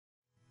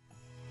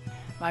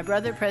My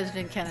brother,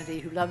 President Kennedy,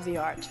 who loved the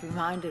arts,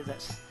 reminded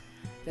us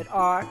that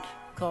art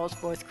calls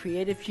forth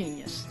creative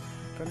genius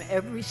from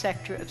every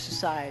sector of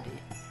society,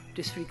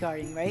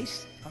 disregarding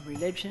race or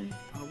religion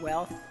or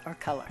wealth or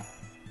color.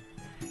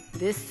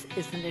 This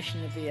is the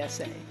mission of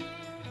VSA,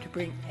 to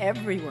bring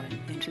everyone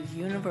into the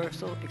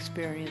universal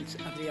experience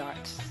of the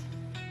arts.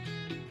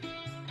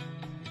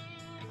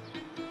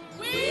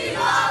 We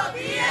love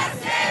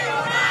VSA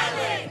Rhode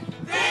Island!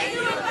 Thank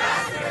you,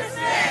 Ambassador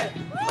Smith!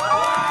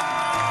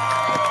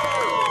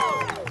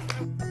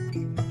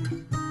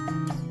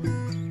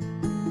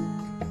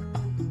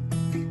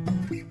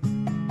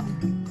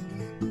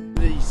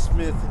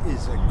 Smith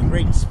is a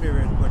great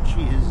spirit. What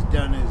she has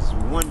done is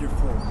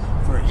wonderful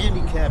for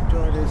handicapped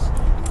artists.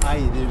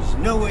 There's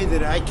no way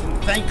that I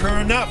can thank her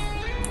enough.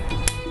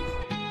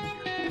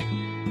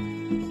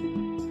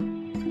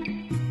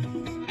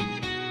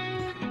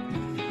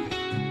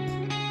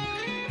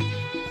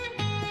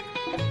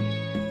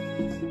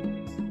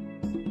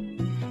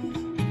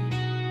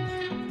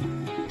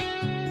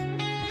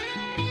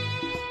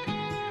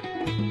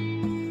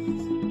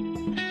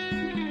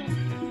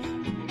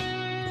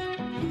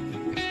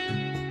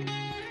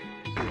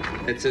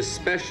 It's a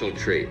special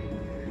treat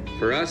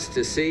for us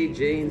to see,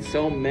 Gene,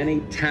 so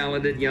many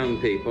talented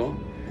young people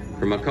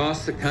from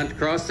across the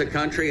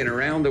country and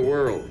around the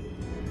world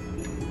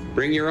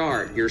bring your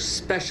art, your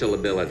special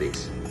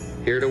abilities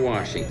here to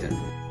Washington.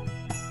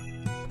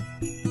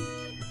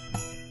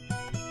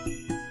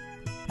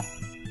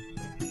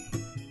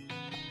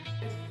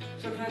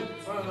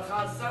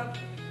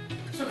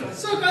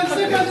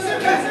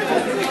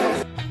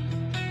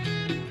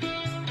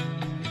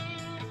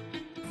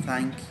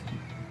 Thank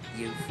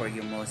you for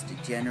your most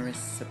generous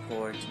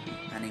support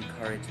and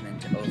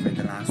encouragement over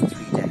the last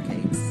 3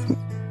 decades.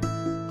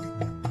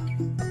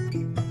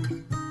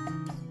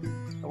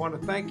 I want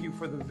to thank you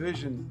for the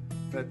vision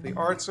that the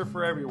arts are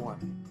for everyone.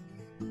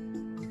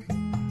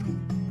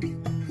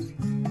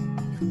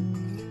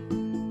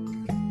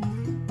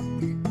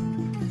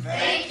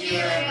 Thank you,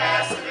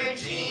 Ambassador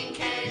Gene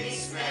Kennedy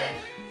Smith.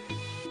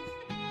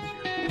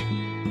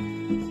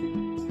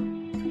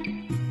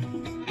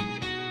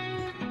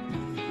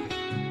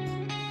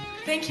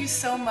 Thank you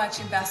so much,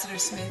 Ambassador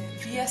Smith.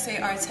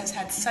 VSA Arts has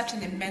had such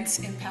an immense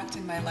impact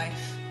in my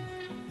life.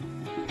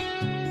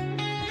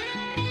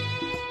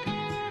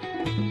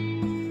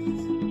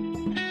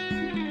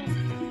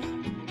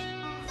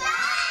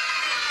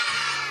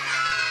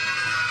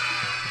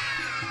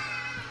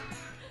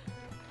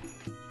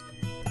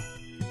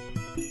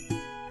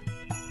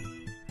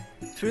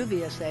 Through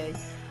VSA,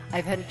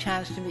 I've had a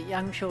chance to meet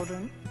young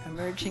children,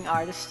 emerging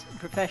artists, and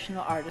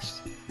professional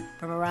artists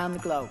from around the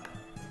globe.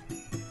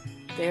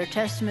 They are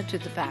testament to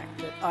the fact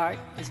that art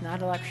is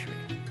not a luxury.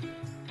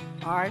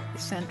 Art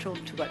is central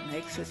to what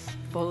makes us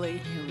fully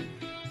human.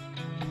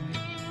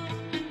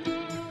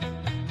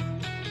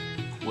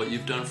 What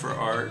you've done for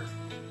art,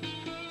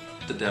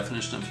 the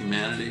definition of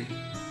humanity,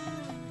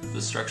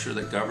 the structure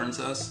that governs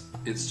us,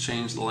 it's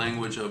changed the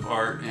language of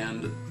art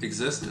and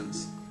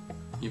existence.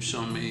 You've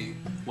shown me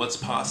what's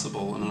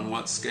possible and on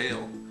what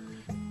scale.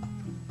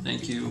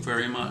 Thank you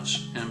very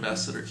much,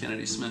 Ambassador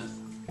Kennedy Smith.